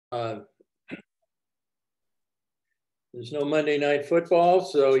There's no Monday Night Football,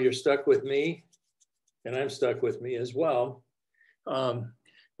 so you're stuck with me, and I'm stuck with me as well.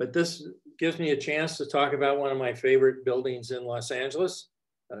 But this gives me a chance to talk about one of my favorite buildings in Los Angeles,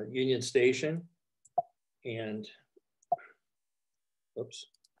 Union Station. And, oops,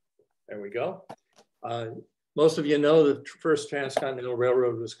 there we go. Most of you know the first transcontinental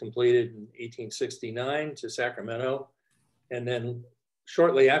railroad was completed in 1869 to Sacramento, and then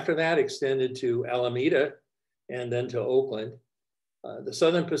shortly after that extended to Alameda and then to Oakland. The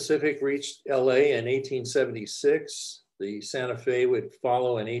Southern Pacific reached LA in 1876. The Santa Fe would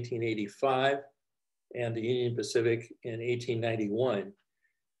follow in 1885, and the Union Pacific in 1891.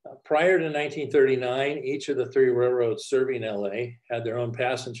 Prior to 1939, each of the three railroads serving LA had their own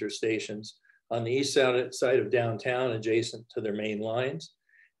passenger stations on the east side of downtown, adjacent to their main lines,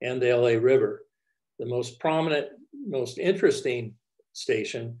 and the LA River. The most prominent, most interesting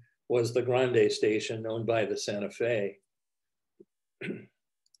station was the Grande station, owned by the Santa Fe.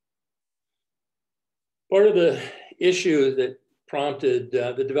 Part of the issue that prompted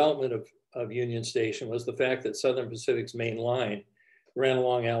the development of Union Station was the fact that Southern Pacific's main line ran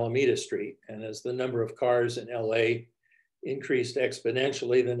along Alameda Street. And as the number of cars in LA increased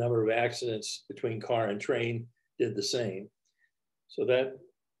exponentially, the number of accidents between car and train did the same. So that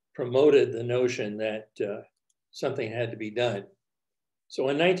promoted the notion that something had to be done. So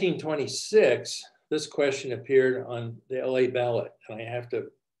in 1926, this question appeared on the LA ballot. And I have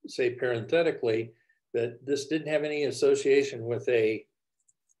to say parenthetically that this didn't have any association with a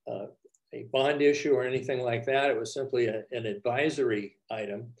bond issue or anything like that. It was simply an advisory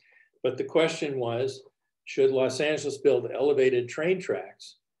item. But the question was, should Los Angeles build elevated train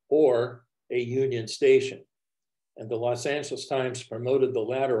tracks or a Union Station? And the Los Angeles Times promoted the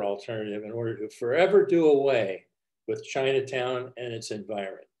latter alternative in order to forever do away with Chinatown and its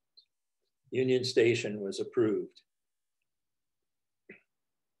environment. Union Station was approved.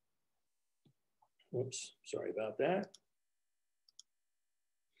 Oops, sorry about that.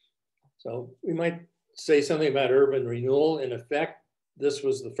 So we might say something about urban renewal. In effect, this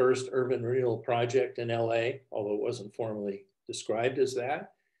was the first urban renewal project in LA, although it wasn't formally described as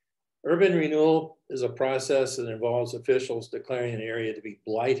that. Urban renewal is a process that involves officials declaring an area to be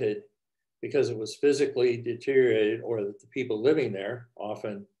blighted because it was physically deteriorated, or that the people living there,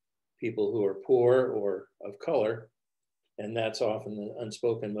 often people who are poor or of color, and that's often the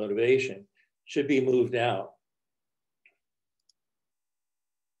unspoken motivation, should be moved out.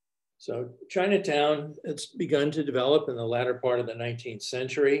 So Chinatown, it's begun to develop in the latter part of the 19th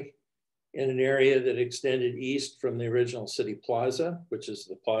century in an area that extended east from the original city plaza, which is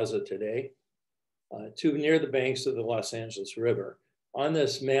the plaza today, to near the banks of the Los Angeles River. On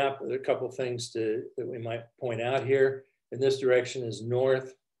this map, there are a couple of things that we might point out here. In this direction is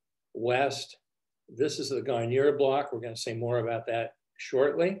northwest. This is the Garnier block. We're going to say more about that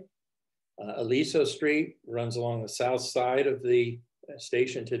shortly. Aliso Street runs along the south side of the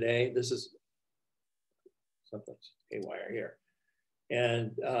station today. This is something's haywire here.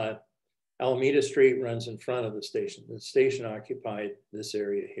 And Alameda Street runs in front of the station. The station occupied this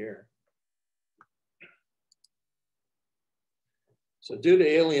area here. So due to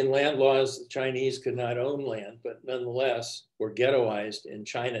alien land laws, the Chinese could not own land, but nonetheless were ghettoized in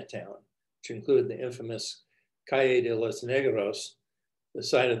Chinatown, which included the infamous Calle de los Negros, the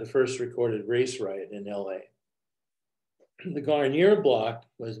site of the first recorded race riot in LA. The Garnier block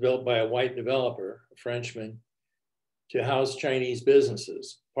was built by a white developer, a Frenchman, to house Chinese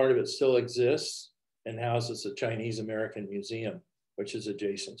businesses. Part of it still exists and houses the Chinese American Museum, which is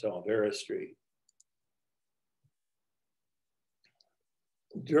adjacent to Olvera Street.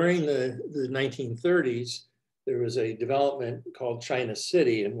 During the 1930s, there was a development called China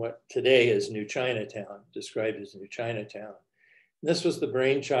City in what today is New Chinatown, described as New Chinatown. This was the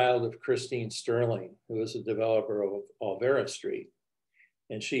brainchild of Christine Sterling, who was a developer of Olvera Street.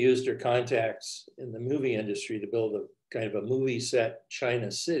 And she used her contacts in the movie industry to build a kind of a movie set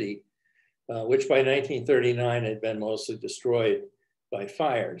China City, which by 1939 had been mostly destroyed by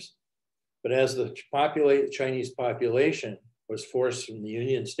fires. But as the Chinese population was forced from the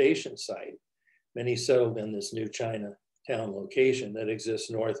Union Station site, many settled in this New Chinatown location that exists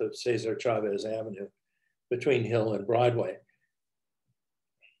north of Cesar Chavez Avenue between Hill and Broadway.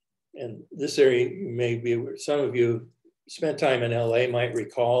 And this area may be, some of you spent time in LA might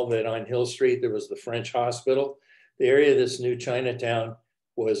recall that on Hill Street, there was the French hospital. The area of this New Chinatown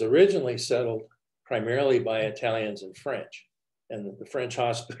was originally settled primarily by Italians and French. And the French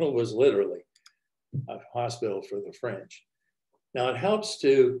hospital was literally a hospital for the French. Now it helps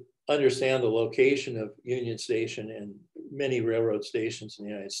to understand the location of Union Station and many railroad stations in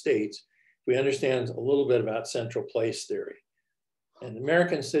the United States, we understand a little bit about central place theory. And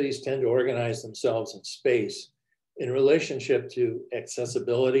American cities tend to organize themselves in space in relationship to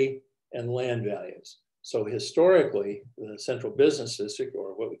accessibility and land values. So historically, the central business district,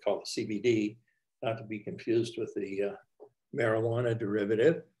 or what we call the CBD, not to be confused with the marijuana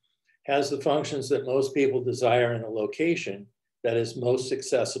derivative, has the functions that most people desire in a location that is most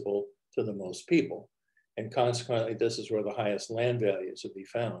accessible to the most people. And consequently, this is where the highest land values would be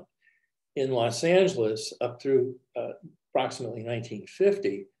found. In Los Angeles, up through approximately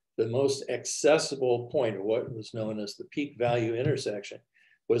 1950, the most accessible point, or what was known as the peak value intersection,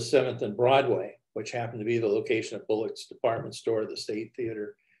 was 7th and Broadway, which happened to be the location of Bullock's department store, the State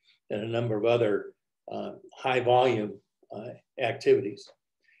Theater, and a number of other high volume activities.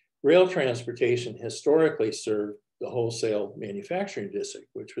 Rail transportation historically served the wholesale manufacturing district,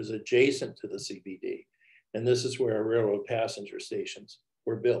 which was adjacent to the CBD. And this is where railroad passenger stations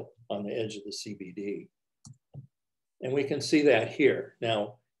were built, on the edge of the CBD. And we can see that here.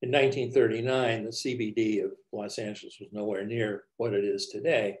 Now, in 1939, the CBD of Los Angeles was nowhere near what it is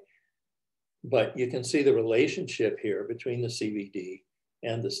today, but you can see the relationship here between the CBD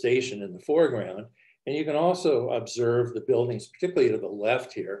and the station in the foreground. And you can also observe the buildings, particularly to the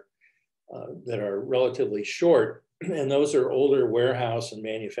left here, that are relatively short. And those are older warehouse and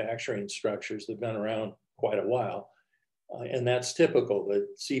manufacturing structures that have been around quite a while. And that's typical. The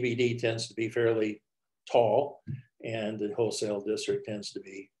CBD tends to be fairly tall, and the wholesale district tends to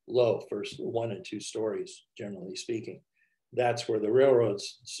be low, first 1 and 2 stories, generally speaking. That's where the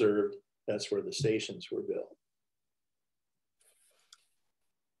railroads served. That's where the stations were built.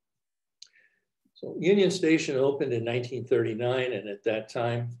 So Union Station opened in 1939, and at that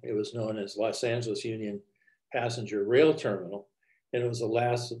time, it was known as Los Angeles Union Passenger Rail Terminal, and it was the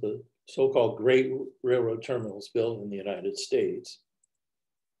last of the so-called great railroad terminals built in the United States.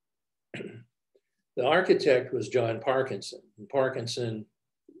 The architect was John Parkinson. And Parkinson,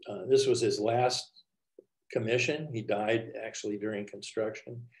 this was his last commission. He died actually during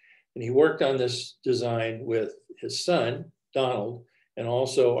construction. And he worked on this design with his son, Donald, and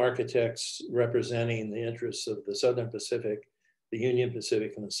also architects representing the interests of the Southern Pacific, the Union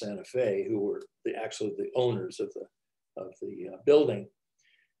Pacific, and the Santa Fe, who were actually the owners of the building.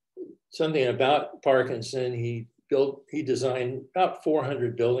 Something about Parkinson, he designed about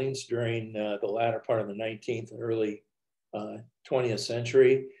 400 buildings during the latter part of the 19th and early 20th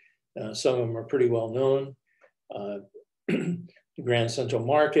century. Some of them are pretty well known. The Grand Central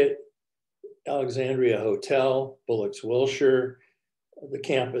Market, Alexandria Hotel, Bullock's Wilshire, the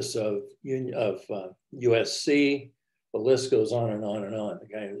campus of USC. The list goes on and on and on. The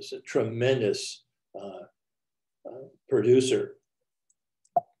guy was a tremendous producer.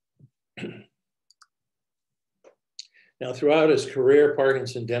 Now, throughout his career,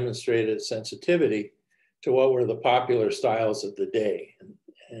 Parkinson demonstrated sensitivity to what were the popular styles of the day.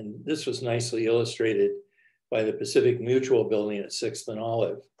 And this was nicely illustrated by the Pacific Mutual building at 6th and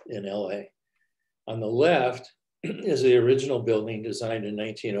Olive in LA. On the left is the original building designed in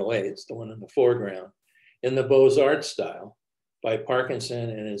 1908. It's the one in the foreground, in the Beaux-Arts style by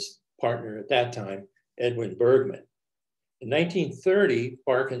Parkinson and his partner at that time, Edwin Bergman. In 1930,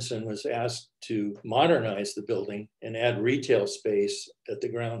 Parkinson was asked to modernize the building and add retail space at the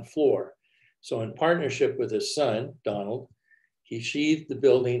ground floor. So in partnership with his son, Donald, he sheathed the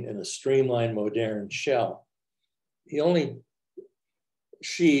building in a streamlined modern shell. He only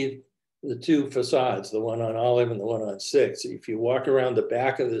sheathed the 2 facades, the one on Olive and the one on 6th. If you walk around the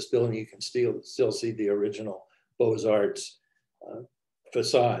back of this building, you can still see the original Beaux-Arts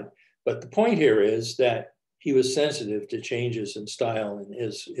facade. But the point here is that he was sensitive to changes in style, and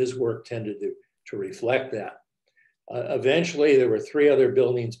his work tended to reflect that. Eventually, there were 3 other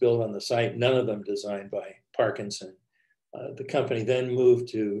buildings built on the site, none of them designed by Parkinson. The company then moved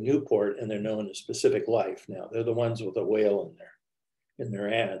to Newport, and they're known as Pacific Life now. They're the ones with a whale in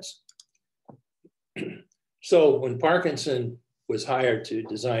their ads. So when Parkinson was hired to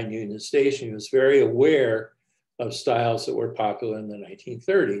design Union Station, he was very aware of styles that were popular in the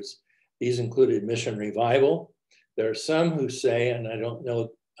 1930s. These included Mission Revival. There are some who say, and I don't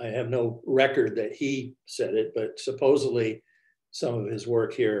know, I have no record that he said it, but supposedly some of his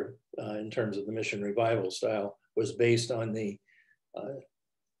work here in terms of the Mission Revival style was based on the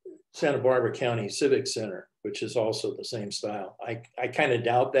Santa Barbara County Civic Center, which is also the same style. I kind of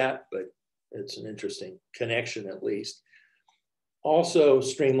doubt that, but it's an interesting connection at least. Also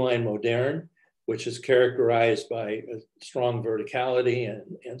Streamlined Modern, which is characterized by a strong verticality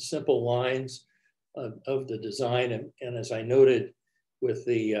and simple lines of the design. And as I noted with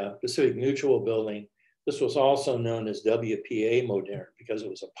the Pacific Mutual building, this was also known as WPA modern because it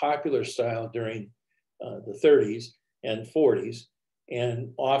was a popular style during the 30s and 40s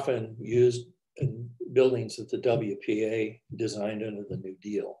and often used in buildings that the WPA designed under the New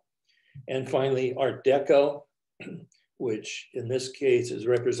Deal. And finally, Art Deco, which in this case is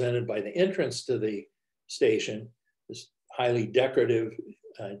represented by the entrance to the station, this highly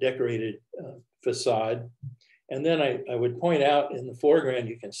decorated facade. And then I would point out in the foreground,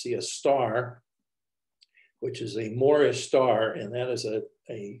 you can see a star, which is a Moorish star, and that is a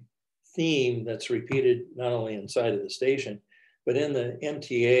theme that's repeated not only inside of the station, but in the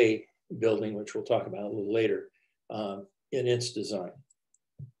MTA building, which we'll talk about a little later, in its design.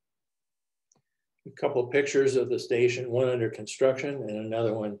 A couple of pictures of the station, one under construction and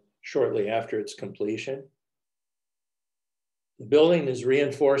another one shortly after its completion. The building is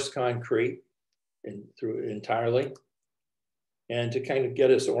reinforced concrete through entirely. And to kind of get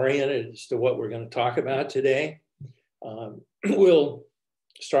us oriented as to what we're going to talk about today, we'll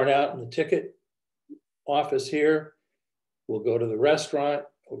start out in the ticket office here. We'll go to the restaurant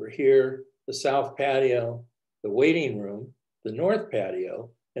over here, the south patio, the waiting room, the north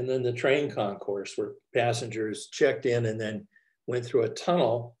patio, and then the train concourse where passengers checked in and then went through a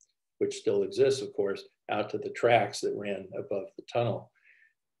tunnel, which still exists, of course, out to the tracks that ran above the tunnel.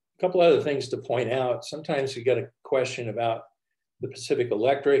 A couple other things to point out. Sometimes you get a question about the Pacific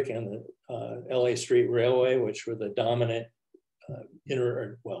Electric and the LA Street Railway, which were the dominant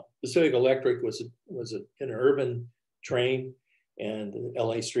Pacific Electric was an urban train, and the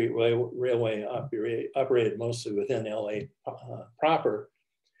LA Street Railway operated mostly within LA proper.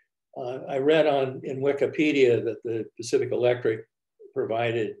 I read in Wikipedia that the Pacific Electric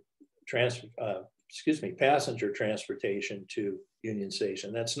provided passenger transportation to Union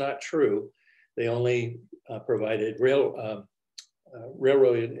Station. That's not true. They only provided railroad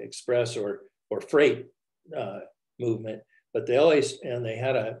express or freight movement, but the LA, and they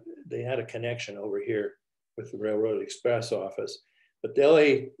had a connection over here with the Railroad Express office. But the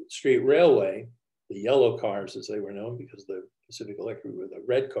LA Street Railway, the yellow cars as they were known because the Pacific Electric were the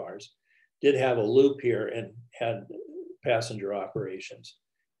red cars, did have a loop here and had passenger operations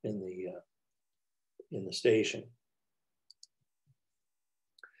in the station.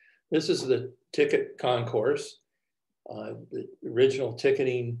 This is the ticket concourse. The original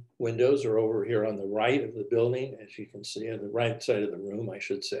ticketing windows are over here on the right of the building, as you can see, on the right side of the room, I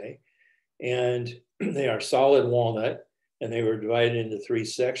should say. And they are solid walnut, and they were divided into 3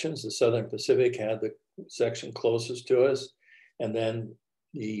 sections. The Southern Pacific had the section closest to us, and then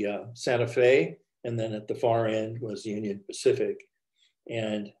the Santa Fe, and then at the far end was Union Pacific.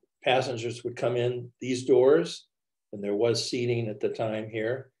 And passengers would come in these doors, and there was seating at the time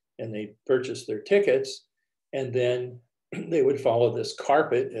here, and they purchased their tickets, and then they would follow this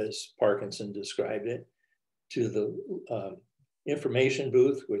carpet, as Parkinson described it, to the information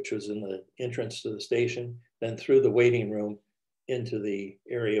booth, which was in the entrance to the station, then through the waiting room into the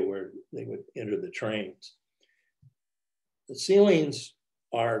area where they would enter the trains. The ceilings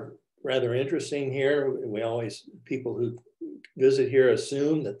are rather interesting here. People who visit here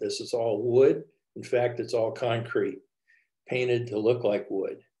assume that this is all wood. In fact, it's all concrete, painted to look like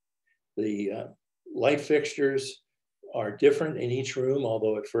wood. The light fixtures are different in each room,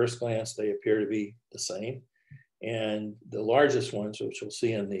 although at first glance they appear to be the same. And the largest ones, which you'll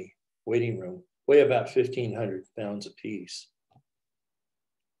see in the waiting room, weigh about 1,500 pounds apiece.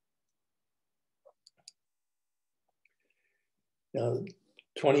 Now,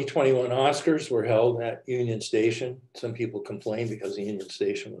 2021 Oscars were held at Union Station. Some people complained because the Union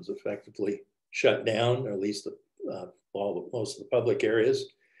Station was effectively shut down, or at least most of the public areas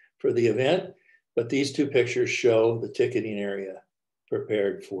for the event. But these 2 pictures show the ticketing area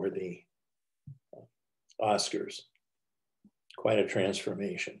prepared for the Oscars. Quite a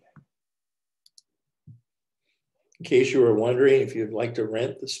transformation. In case you were wondering if you'd like to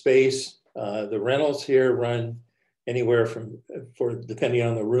rent the space, the rentals here run anywhere from, depending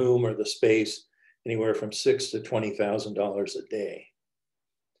on the room or the space, anywhere from $6,000 to $20,000 a day.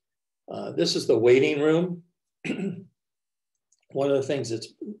 This is the waiting room. One of the things that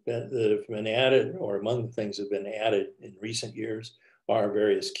have been added, or among the things that have been added in recent years, are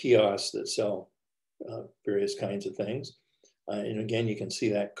various kiosks that sell various kinds of things. And again, you can see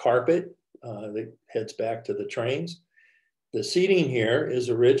that carpet that heads back to the trains. The seating here is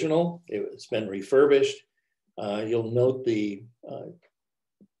original. It's been refurbished. You'll note the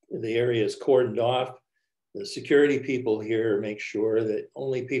area is cordoned off. The security people here make sure that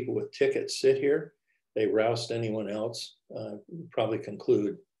only people with tickets sit here. They roust anyone else. Probably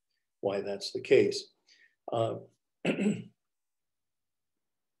conclude why that's the case.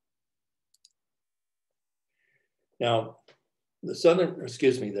 Now, the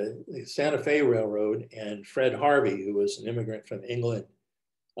Santa Fe Railroad and Fred Harvey, who was an immigrant from England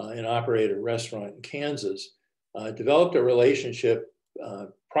and operated a restaurant in Kansas, developed a relationship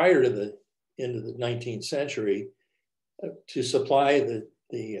prior to the end of the 19th century to supply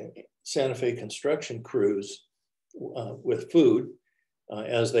the Santa Fe construction crews with food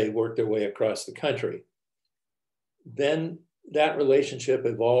as they worked their way across the country. Then that relationship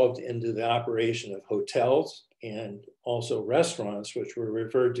evolved into the operation of hotels and also restaurants, which were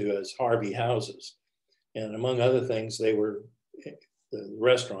referred to as Harvey houses. And among other things, they were, the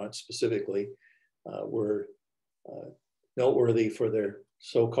restaurants specifically, were noteworthy for their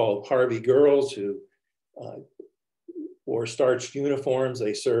so-called Harvey girls who wore starched uniforms.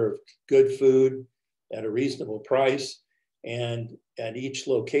 They served good food at a reasonable price. And at each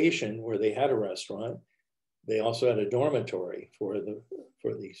location where they had a restaurant, they also had a dormitory for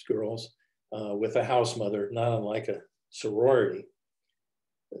these girls with a house mother, not unlike a sorority.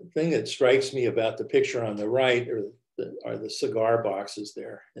 The thing that strikes me about the picture on the right are the cigar boxes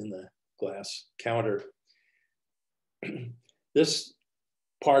there in the glass counter. This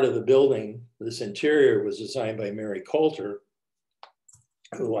part of the building, this interior, was designed by Mary Coulter,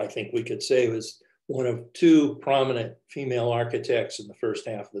 who I think we could say was one of two prominent female architects in the first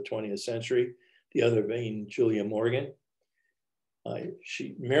half of the 20th century, the other being Julia Morgan.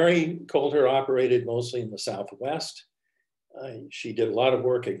 Mary Coulter operated mostly in the Southwest. She did a lot of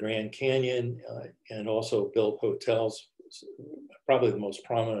work at Grand Canyon and also built hotels, probably the most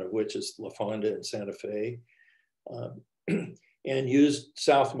prominent of which is La Fonda in Santa Fe, and used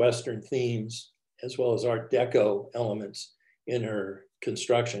Southwestern themes as well as Art Deco elements in her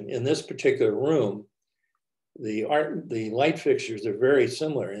construction. In this particular room, the light fixtures are very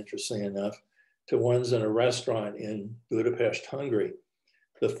similar, interestingly enough, to ones in a restaurant in Budapest, Hungary.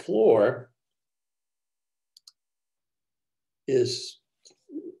 The floor is,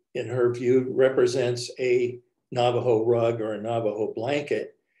 in her view, represents a Navajo rug or a Navajo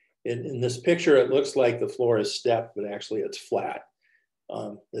blanket. In this picture, it looks like the floor is stepped, but actually it's flat.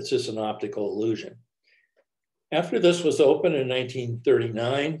 It's just an optical illusion. After this was opened in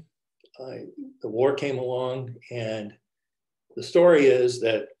 1939, the war came along, and the story is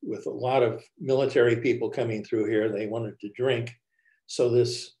that with a lot of military people coming through here, they wanted to drink. So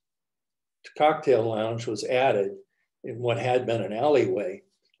this cocktail lounge was added in what had been an alleyway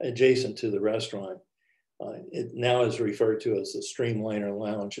adjacent to the restaurant. It now is referred to as the Streamliner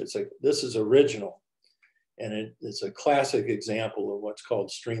Lounge. This is original, and it's a classic example of what's called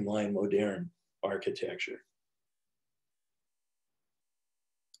streamlined modern architecture.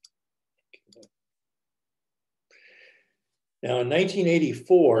 Now in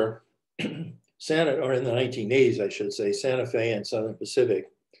 1984, or in the 1980s, I should say, Santa Fe and Southern Pacific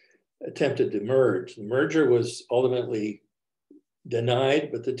attempted to merge. The merger was ultimately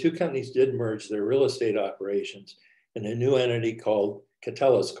denied, but the two companies did merge their real estate operations in a new entity called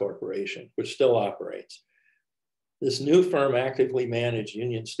Catellis Corporation, which still operates. This new firm actively managed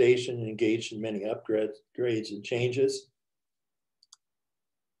Union Station and engaged in many upgrades and changes.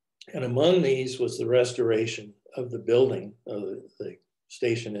 And among these was the restoration of the building of the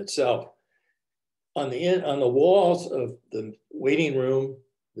station itself. On the walls of the waiting room,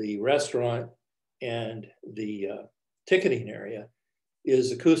 the restaurant, and the ticketing area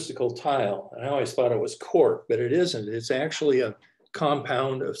is acoustical tile. And I always thought it was cork, but it isn't. It's actually a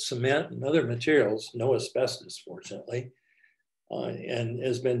compound of cement and other materials, no asbestos, fortunately, and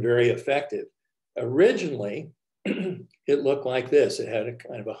has been very effective. Originally, it looked like this. It had a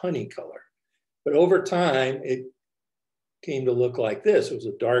kind of a honey color. But over time, it came to look like this. It was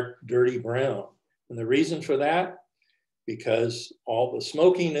a dark, dirty brown. And the reason for that, because all the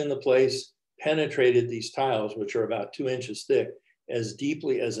smoking in the place penetrated these tiles, which are about 2 inches thick, as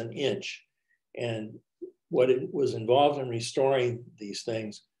deeply as an inch. And what it was involved in restoring these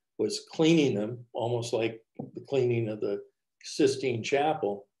things was cleaning them, almost like the cleaning of the Sistine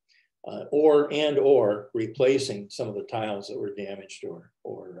Chapel, or replacing some of the tiles that were damaged or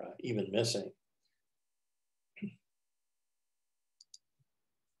even missing.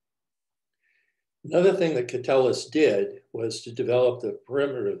 Another thing that Catellis did was to develop the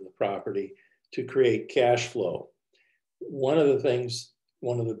perimeter of the property to create cash flow. One of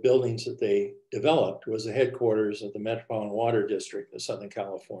the buildings that they developed was the headquarters of the Metropolitan Water District of Southern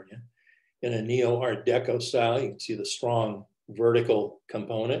California in a neo-Art Deco style. You can see the strong vertical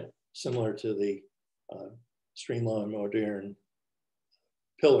component, similar to the streamlined modern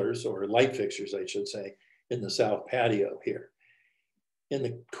pillars or light fixtures, I should say, in the south patio here. In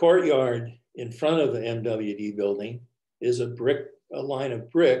the courtyard in front of the MWD building is a line of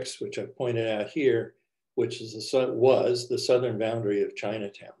bricks, which I've pointed out here, which is was the southern boundary of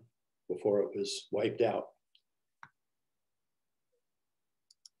Chinatown before it was wiped out.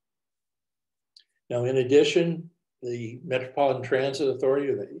 Now, in addition, the Metropolitan Transit Authority,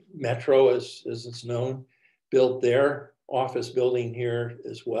 or the Metro as it's known, built their office building here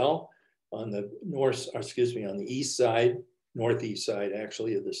as well on the on the east side, northeast side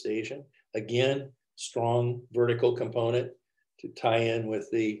actually of the station. Again, strong vertical component to tie in with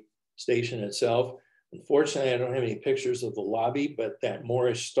the station itself. Unfortunately, I don't have any pictures of the lobby, but that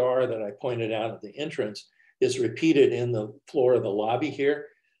Moorish star that I pointed out at the entrance is repeated in the floor of the lobby here.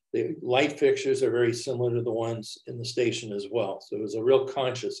 The light fixtures are very similar to the ones in the station as well. So it was a real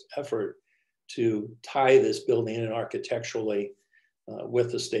conscious effort to tie this building in architecturally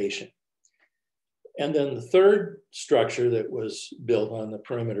with the station. And then the third structure that was built on the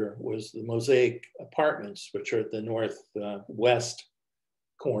perimeter was the Mosaic Apartments, which are at the northwest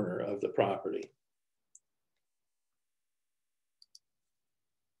corner of the property.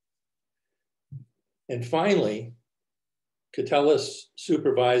 And finally, Catellus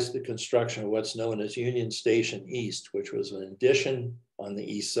supervised the construction of what's known as Union Station East, which was an addition on the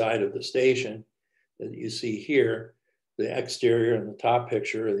east side of the station that you see here, the exterior in the top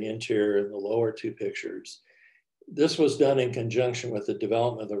picture, the interior in the lower two pictures. This was done in conjunction with the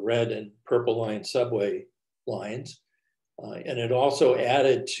development of the red and purple line subway lines. And it also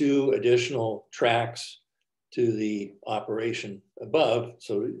added 2 additional tracks to the operation above.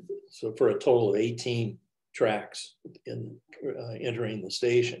 So for a total of 18 tracks in entering the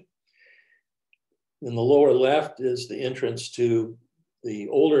station. In the lower left is the entrance to the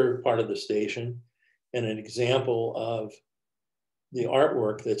older part of the station and an example of the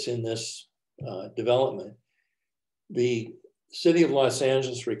artwork that's in this development. The City of Los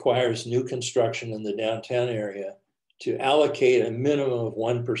Angeles requires new construction in the downtown area to allocate a minimum of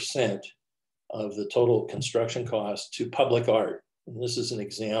 1% of the total construction cost to public art. And this is an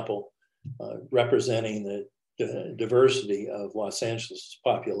example representing the diversity of Los Angeles'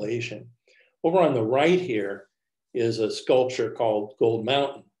 population. Over on the right here is a sculpture called Gold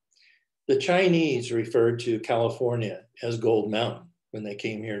Mountain. The Chinese referred to California as Gold Mountain when they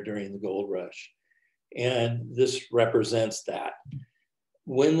came here during the gold rush. And this represents that.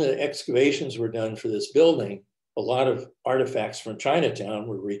 When the excavations were done for this building, a lot of artifacts from Chinatown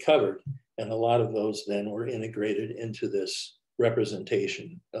were recovered, and a lot of those then were integrated into this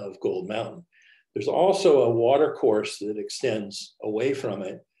representation of Gold Mountain. There's also a water course that extends away from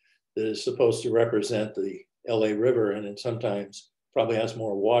it that is supposed to represent the LA River, and it sometimes probably has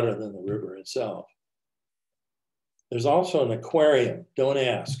more water than the river itself. There's also an aquarium. Don't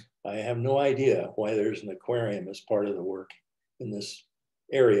ask. I have no idea why there's an aquarium as part of the work in this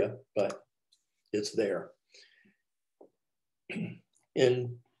area, but it's there.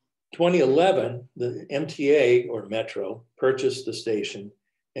 In 2011, the MTA, or Metro, purchased the station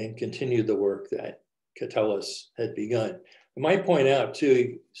and continued the work that Catellus had begun. I might point out too,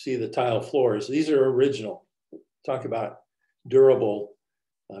 you see the tile floors. These are original. Talk about durable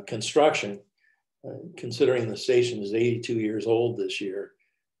construction. Considering the station is 82 years old this year,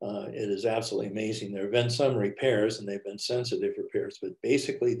 it is absolutely amazing. There have been some repairs, and they've been sensitive repairs, but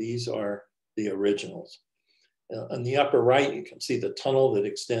basically these are the originals. On the upper right, you can see the tunnel that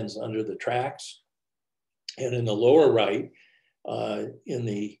extends under the tracks. And in the lower right, in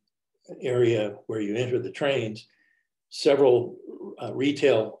the area where you enter the trains, several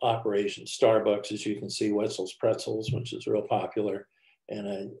retail operations, Starbucks, as you can see, Wetzel's Pretzels, which is real popular, and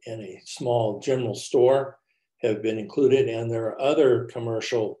a small general store have been included. And there are other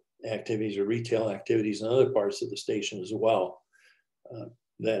commercial activities or retail activities in other parts of the station as well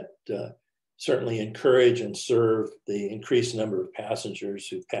that certainly encourage and serve the increased number of passengers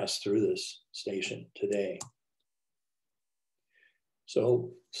who pass through this station today.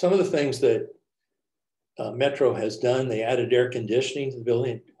 So some of the things that Metro has done, they added air conditioning to the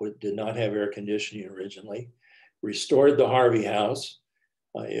building. It did not have air conditioning originally. Restored the Harvey House.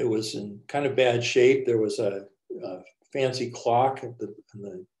 It was in kind of bad shape. There was a fancy clock on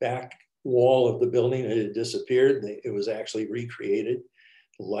the back wall of the building. It had disappeared. It was actually recreated.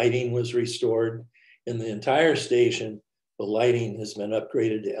 The lighting was restored. In the entire station, the lighting has been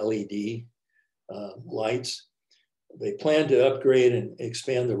upgraded to LED lights. They plan to upgrade and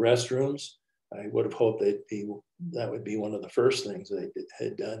expand the restrooms. I would have hoped that would be one of the first things they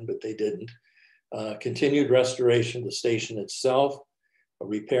had done, but they didn't. Continued restoration of the station itself, a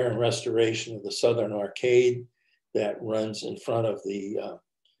repair and restoration of the Southern Arcade that runs in front of the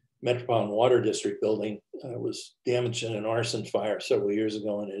Metropolitan Water District building. Was damaged in an arson fire several years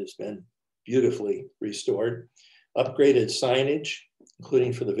ago, and it has been beautifully restored. Upgraded signage,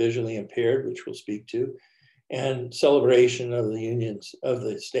 including for the visually impaired, which we'll speak to, and celebration of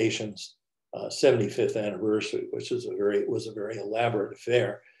the station's 75th anniversary, which was a very elaborate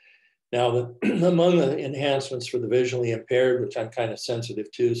affair. Now, among the enhancements for the visually impaired, which I'm kind of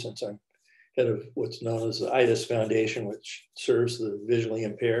sensitive to since I'm head of what's known as the IDIS Foundation, which serves the visually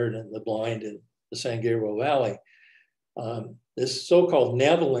impaired and the blind in the San Gabriel Valley. This so-called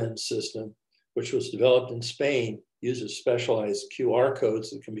Navalin system, which was developed in Spain, uses specialized QR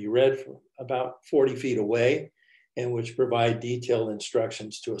codes that can be read from about 40 feet away and which provide detailed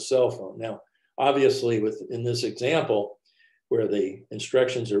instructions to a cell phone. Now, obviously, in this example, where the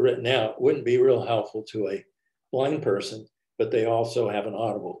instructions are written out, it wouldn't be real helpful to a blind person, but they also have an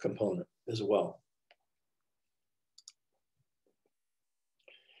audible component as well.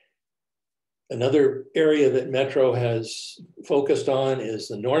 Another area that Metro has focused on is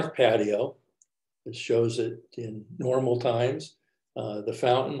the north patio. It shows it in normal times, the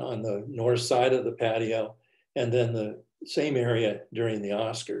fountain on the north side of the patio, and then the same area during the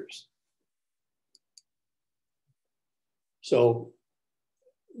Oscars. So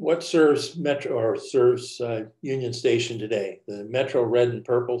what serves Metro or serves Union Station today? The Metro red and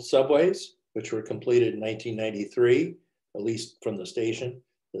purple subways, which were completed in 1993, at least from the station.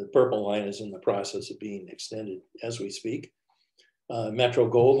 The purple line is in the process of being extended as we speak. Metro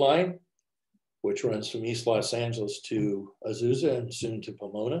Gold Line, which runs from East Los Angeles to Azusa and soon to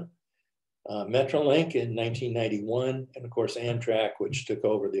Pomona. Metrolink in 1991, and of course Amtrak, which took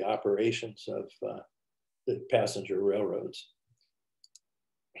over the operations of the passenger railroads.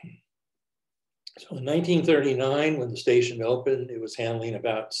 So in 1939, when the station opened, it was handling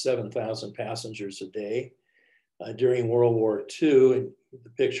about 7,000 passengers a day. During World War II, and the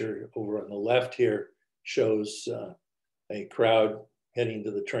picture over on the left here shows a crowd heading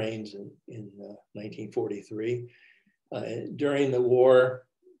to the trains in 1943. During the war,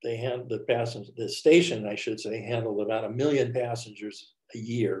 they had the station, I should say, handled about 1 million passengers a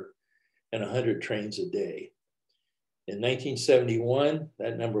year and 100 trains a day. In 1971,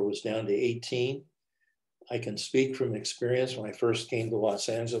 that number was down to 18. I can speak from experience. When I first came to Los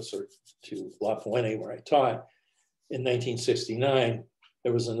Angeles, or to La Puente, where I taught, in 1969,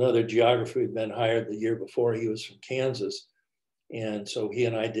 there was another geographer who'd been hired the year before. He was from Kansas. And so he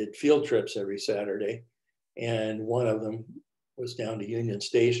and I did field trips every Saturday. And one of them was down to Union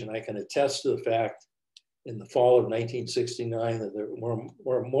Station. I can attest to the fact in the fall of 1969 that there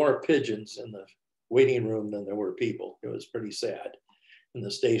were more pigeons in the waiting room than there were people. It was pretty sad. And the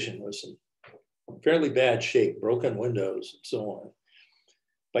station was in fairly bad shape, broken windows and so on.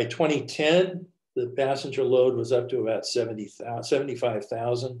 By 2010, the passenger load was up to about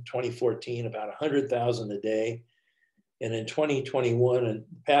 75,000, 2014, about 100,000 a day. And in 2021, and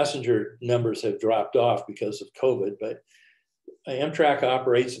passenger numbers have dropped off because of COVID, but Amtrak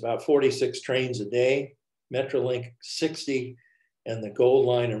operates about 46 trains a day, Metrolink 60, and the Gold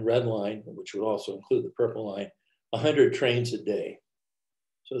Line and Red Line, which would also include the Purple Line, 100 trains a day.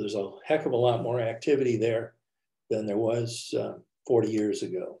 So there's a heck of a lot more activity there than there was 40 years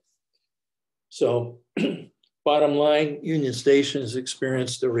ago. So bottom line, Union Station has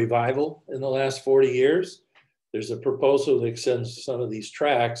experienced a revival in the last 40 years. There's a proposal to extend some of these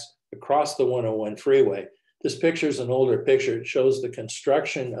tracks across the 101 freeway. This picture is an older picture. It shows the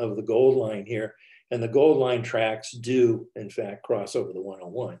construction of the Gold Line here, and the Gold Line tracks do, in fact, cross over the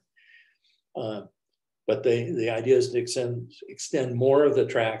 101. But the idea is to extend more of the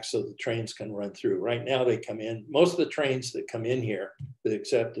tracks so the trains can run through. Right now they come in, most of the trains that come in here, with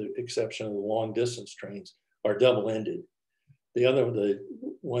the exception of the long distance trains, are double-ended. The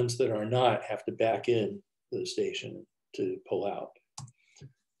ones that are not have to back in to the station to pull out.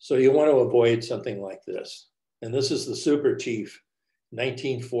 So you want to avoid something like this. And this is the Super Chief,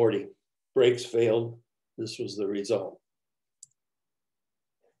 1940, brakes failed. This was the result.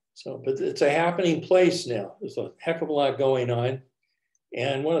 So, but it's a happening place now. There's a heck of a lot going on.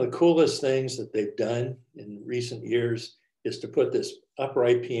 And one of the coolest things that they've done in recent years is to put this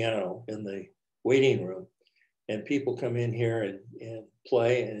upright piano in the waiting room. And people come in here and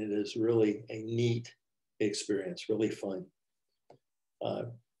play, and it is really a neat experience, really fun.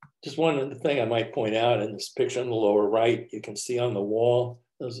 Just one other thing I might point out in this picture on the lower right, you can see on the wall,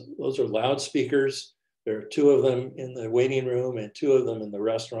 those are loudspeakers. There are 2 of them in the waiting room and 2 of them in the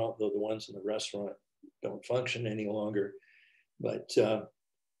restaurant, though the ones in the restaurant don't function any longer. But a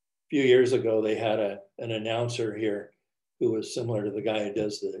few years ago, they had an announcer here who was similar to the guy who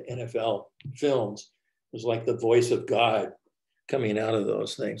does the NFL films. It was like the voice of God coming out of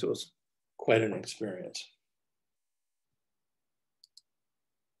those things. It was quite an experience.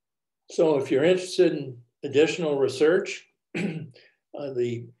 So if you're interested in additional research,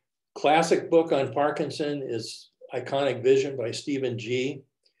 The classic book on Parkinson is Iconic Vision by Stephen G.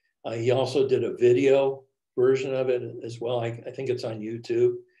 He also did a video version of it as well. I think it's on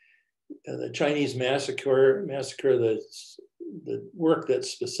YouTube. The Chinese massacre, the work that's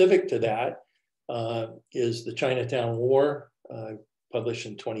specific to that is the Chinatown War, published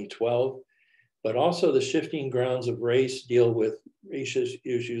in 2012. But also the Shifting Grounds of Race deal with racial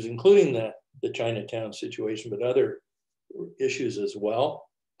issues, including the Chinatown situation, but other issues as well,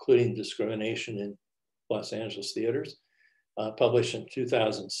 including discrimination in Los Angeles theaters, published in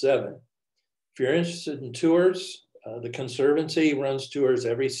 2007. If you're interested in tours, the Conservancy runs tours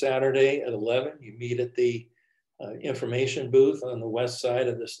every Saturday at 11. You meet at the information booth on the west side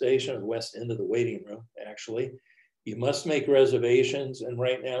of the station, or the west end of the waiting room, actually. You must make reservations, and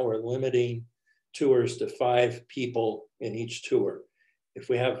right now we're limiting tours to 5 people in each tour. If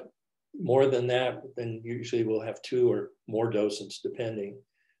we have more than that, then usually we'll have 2 or more docents, depending.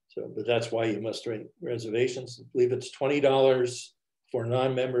 So, but that's why you must make reservations. I believe it's $20 for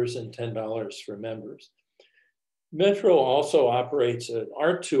non-members and $10 for members. Metro also operates an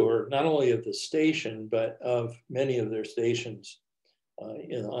art tour, not only of the station, but of many of their stations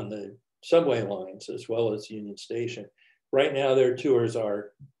on the subway lines, as well as Union Station. Right now, their tours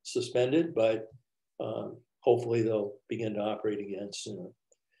are suspended, but hopefully they'll begin to operate again soon.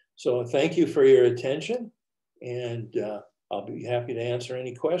 So thank you for your attention, and I'll be happy to answer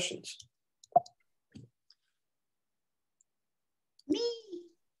any questions. Me.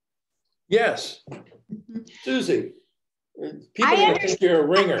 Yes, Susie. People are going to think you're a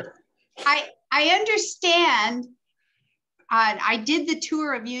ringer. I understand. I did the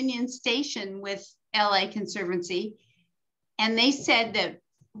tour of Union Station with LA Conservancy, and they said that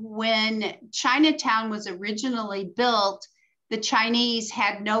when Chinatown was originally built, the Chinese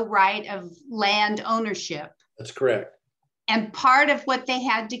had no right of land ownership. That's correct. And part of what they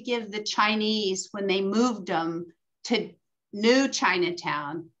had to give the Chinese when they moved them to new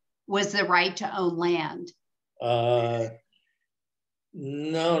Chinatown was the right to own land. No,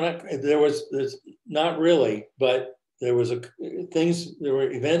 there's not really, but there was there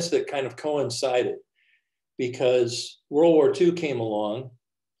were events that kind of coincided, because World War II came along,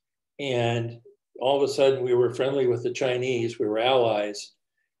 and all of a sudden we were friendly with the Chinese, we were allies,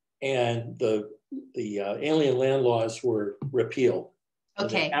 and the alien land laws were repealed.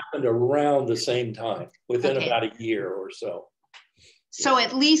 Okay. It happened around the same time, within about a year or so. So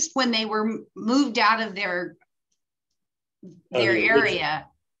at least when they were moved out of their area,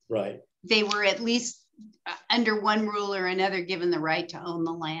 right, they were at least under one rule or another given the right to own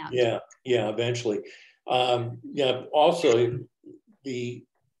the land. Yeah, eventually. Yeah, also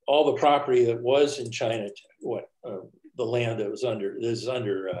all the property that was in China, the land that was under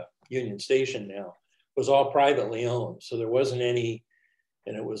Union Station now, was all privately owned. So there wasn't any,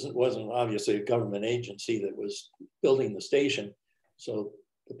 and it wasn't obviously a government agency that was building the station. So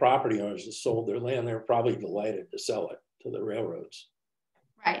the property owners that sold their land, they were probably delighted to sell it to the railroads.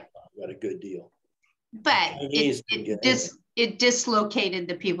 Right. Got a good deal. But it dislocated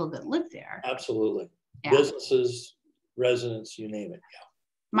the people that lived there. Absolutely. Yeah. Businesses, residents, you name it.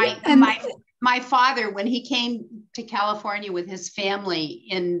 Yeah. My father, when he came to California with his family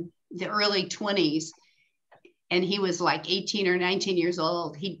in the early 20s, and he was like 18 or 19 years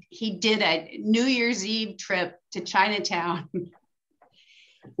old, he did a New Year's Eve trip to Chinatown.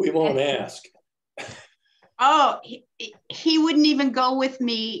 We won't ask. Oh, he wouldn't even go with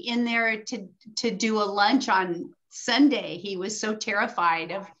me in there to do a lunch on Sunday. He was so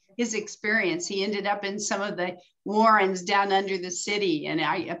terrified of his experience. He ended up in some of the warrens down under the city, and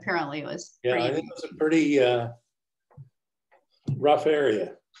apparently it was I think it was a pretty rough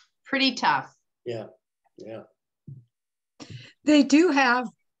area. Pretty tough. Yeah. They do have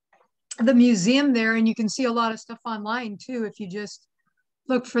the museum there, and you can see a lot of stuff online too if you just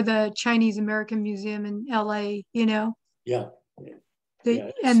look for the Chinese American Museum in LA, Yeah.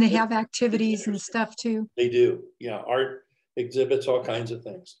 And they have activities and stuff too. They do. Yeah. Art exhibits, all kinds of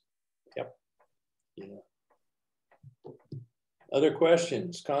things. Yep. Yeah. Other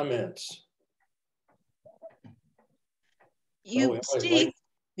questions, comments?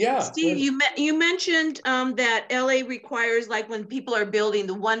 Steve, you mentioned that LA requires, like when people are building,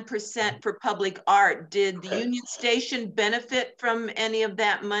 the 1% for public art. Did the Union Station benefit from any of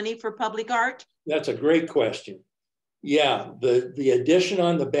that money for public art? That's a great question. Yeah, the addition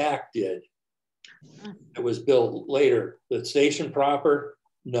on the back did. It was built later. The station proper,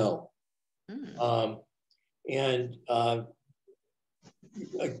 no.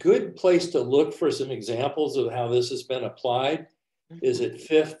 A good place to look for some examples of how this has been applied is at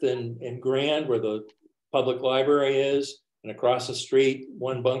 5th and Grand, where the public library is, And across the street,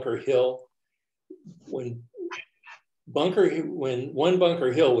 One Bunker Hill. When One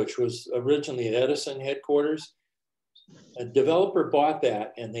Bunker Hill, which was originally Edison headquarters, a developer bought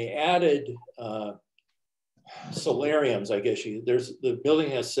that and they added solariums, I guess the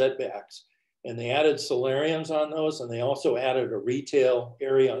building has setbacks, and they added solariums on those, and they also added a retail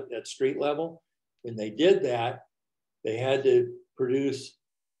area at street level. When they did that, they had to produce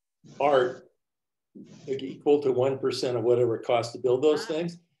art equal to 1% of whatever it cost to build those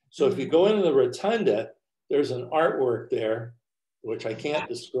things. So if you go into the rotunda, there's an artwork there, which I can't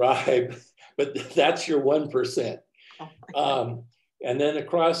describe, but that's your 1%. And then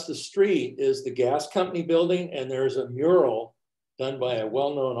across the street is the gas company building, and there's a mural done by a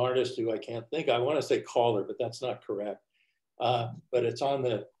well-known artist who I can't think, I want to say Calder, but that's not correct. But it's on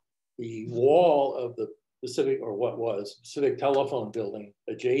the wall of the Pacific, or what was, Pacific Telephone building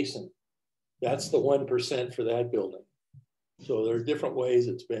adjacent. That's the 1% for that building. So there are different ways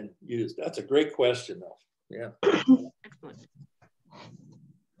it's been used. That's a great question though. Yeah.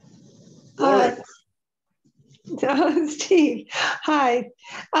 Steve, hi.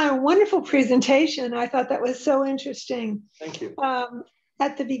 Wonderful presentation. I thought that was so interesting. Thank you.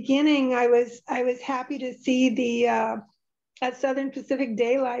 At the beginning, I was happy to see the at Southern Pacific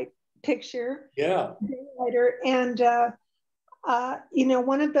Daylight picture. Yeah. Daylighter, and you know,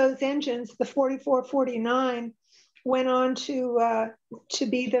 one of those engines, the 4449, went on to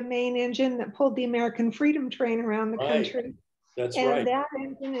be the main engine that pulled the American Freedom Train around the country. That's and right. And that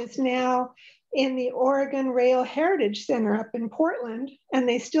engine is now in the Oregon Rail Heritage Center up in Portland, and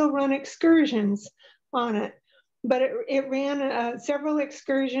they still run excursions on it. But it ran several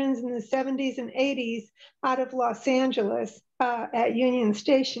excursions in the 70s and 80s out of Los Angeles at Union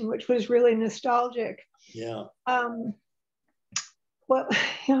Station, which was really nostalgic. Yeah. Well,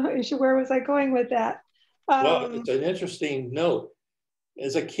 where was I going with that? Well, it's an interesting note.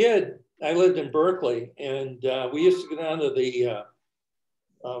 As a kid, I lived in Berkeley, and we used to go down to the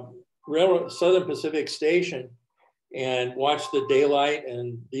Railroad Southern Pacific Station and watch the daylight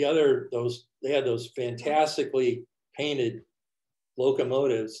and the other, they had those fantastically painted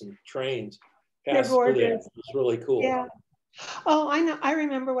locomotives and trains. They're gorgeous. It was really cool. Yeah. Oh, I know. I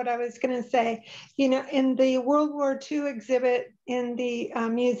remember what I was going to say. You know, in the World War II exhibit in the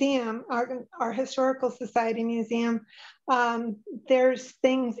museum, our Historical Society museum, there's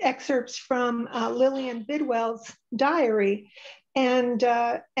excerpts from Lillian Bidwell's diary. And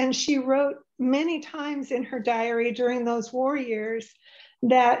she wrote many times in her diary during those war years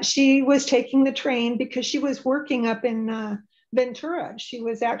that she was taking the train because she was working up in Ventura. She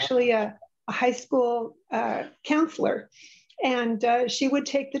was actually a high school counselor. And she would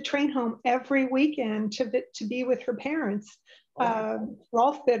take the train home every weekend to be with her parents,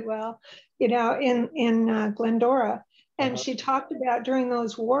 Rolf Bidwell, you know, in Glendora. And she talked about during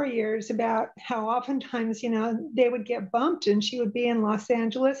those war years about how oftentimes, you know, they would get bumped and she would be in Los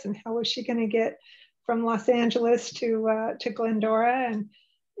Angeles, and how was she going to get from Los Angeles to Glendora? And,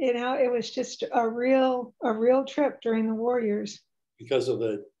 you know, it was just a real trip during the war years. Because of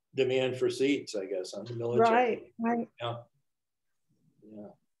the demand for seats, I guess, on the military. Right. Yeah.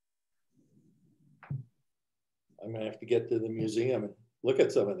 Yeah. I'm gonna have to get to the museum and look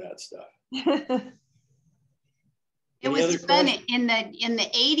at some of that stuff. It was fun in the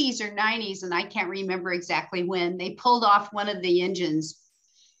 80s or 90s, and I can't remember exactly when, they pulled off one of the engines.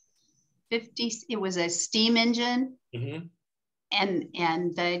 It was a steam engine, and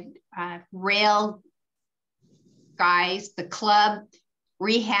the rail guys, the club,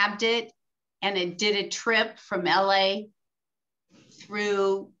 rehabbed it, and it did a trip from LA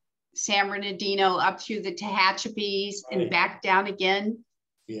through San Bernardino up through the Tehachapis and back down again.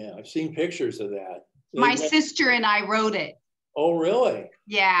 Yeah, I've seen pictures of that. My sister and I rode it. Oh, really?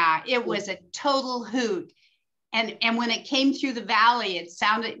 Yeah, it was a total hoot. And when it came through the valley, it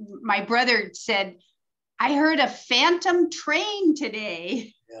sounded, my brother said, I heard a phantom train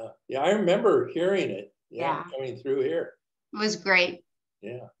today. Yeah, yeah, I remember hearing it. Yeah, coming through here. It was great.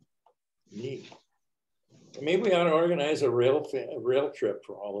 Yeah, neat. Maybe we ought to organize a rail trip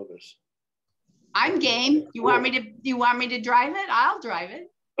for all of us. I'm game. You want me to drive it? I'll drive it.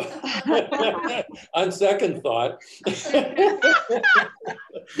 On second thought.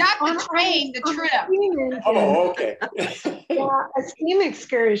 Not the train, the trip. Oh, okay. Yeah, a steam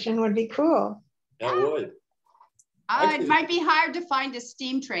excursion would be cool. That would. It might be hard to find a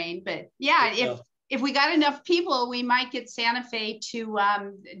steam train, but yeah, if we got enough people, we might get Santa Fe to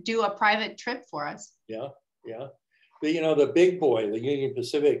do a private trip for us. Yeah, yeah. But, you know, the big boy, the Union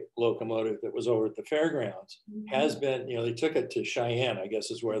Pacific locomotive that was over at the fairgrounds has been, you know, they took it to Cheyenne, I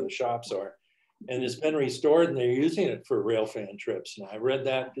guess is where the shops are. And it's been restored and they're using it for railfan trips now. I read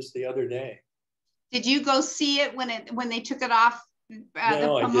that just the other day. Did you go see it when they took it off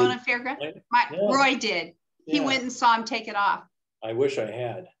No, the Pomona Fairground? No. Roy did. Yeah. He went and saw him take it off. I wish I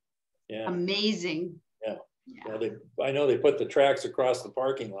had. Yeah. Amazing. Yeah. Yeah. I know they put the tracks across the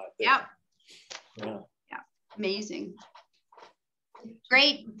parking lot there. Yep. Yeah. Yeah. Amazing.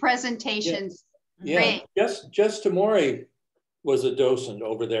 Great presentations. Yeah. Great. Just Tamori was a docent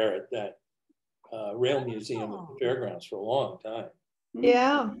over there at that rail museum at the fairgrounds for a long time.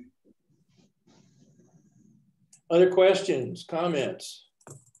 Yeah. Other questions, comments?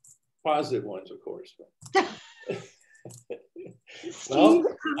 Positive ones, of course. Well,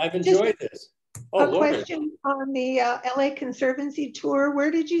 I've enjoyed this. Oh, a question on the LA Conservancy tour.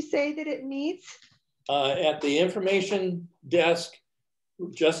 Where did you say that it meets? At the information desk,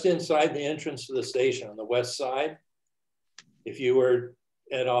 just inside the entrance to the station on the west side. If you were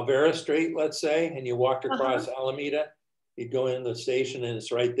at Alvera Street, let's say, and you walked across Alameda, you'd go into the station and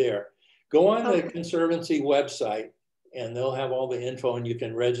it's right there. Go on the Conservancy website and they'll have all the info and you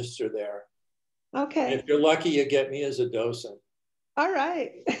can register there. Okay. And if you're lucky, you get me as a docent. All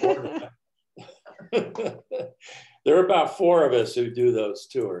right. There are about 4 of us who do those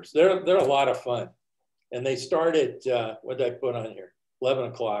tours. They're a lot of fun. And they start at, what did I put on here? 11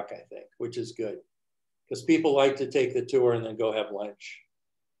 o'clock, I think, which is good. Because people like to take the tour and then go have lunch.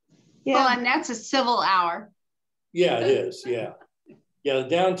 Yeah. Well, and that's a civil hour. Yeah, it is. Yeah. Yeah, the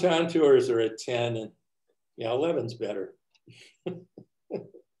downtown tours are at 10 and yeah, 11's better.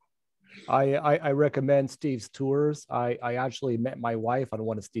 I recommend Steve's tours. I actually met my wife on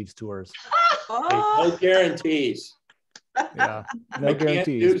one of Steve's tours. No guarantees. Yeah, no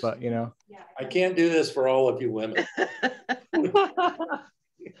guarantees, but you know. I can't do this for all of you women.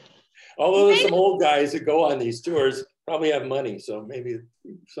 Although there's some old guys that go on these tours, probably have money, so maybe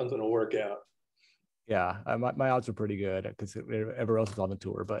something will work out. Yeah, my odds are pretty good because everyone else is on the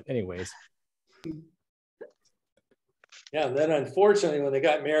tour. But anyways. Yeah, and then unfortunately, when they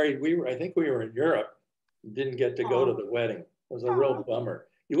got married, I think we were in Europe. Didn't get to go to the wedding. It was a real bummer.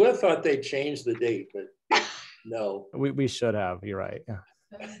 You would have thought they'd change the date, but no. We should have. You're right.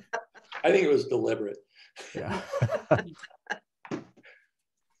 I think it was deliberate. Yeah.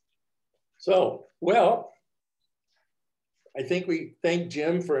 So, well, I think we thank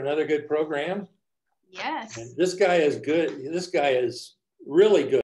Jim for another good program. Yes. And this guy is good. This guy is really good.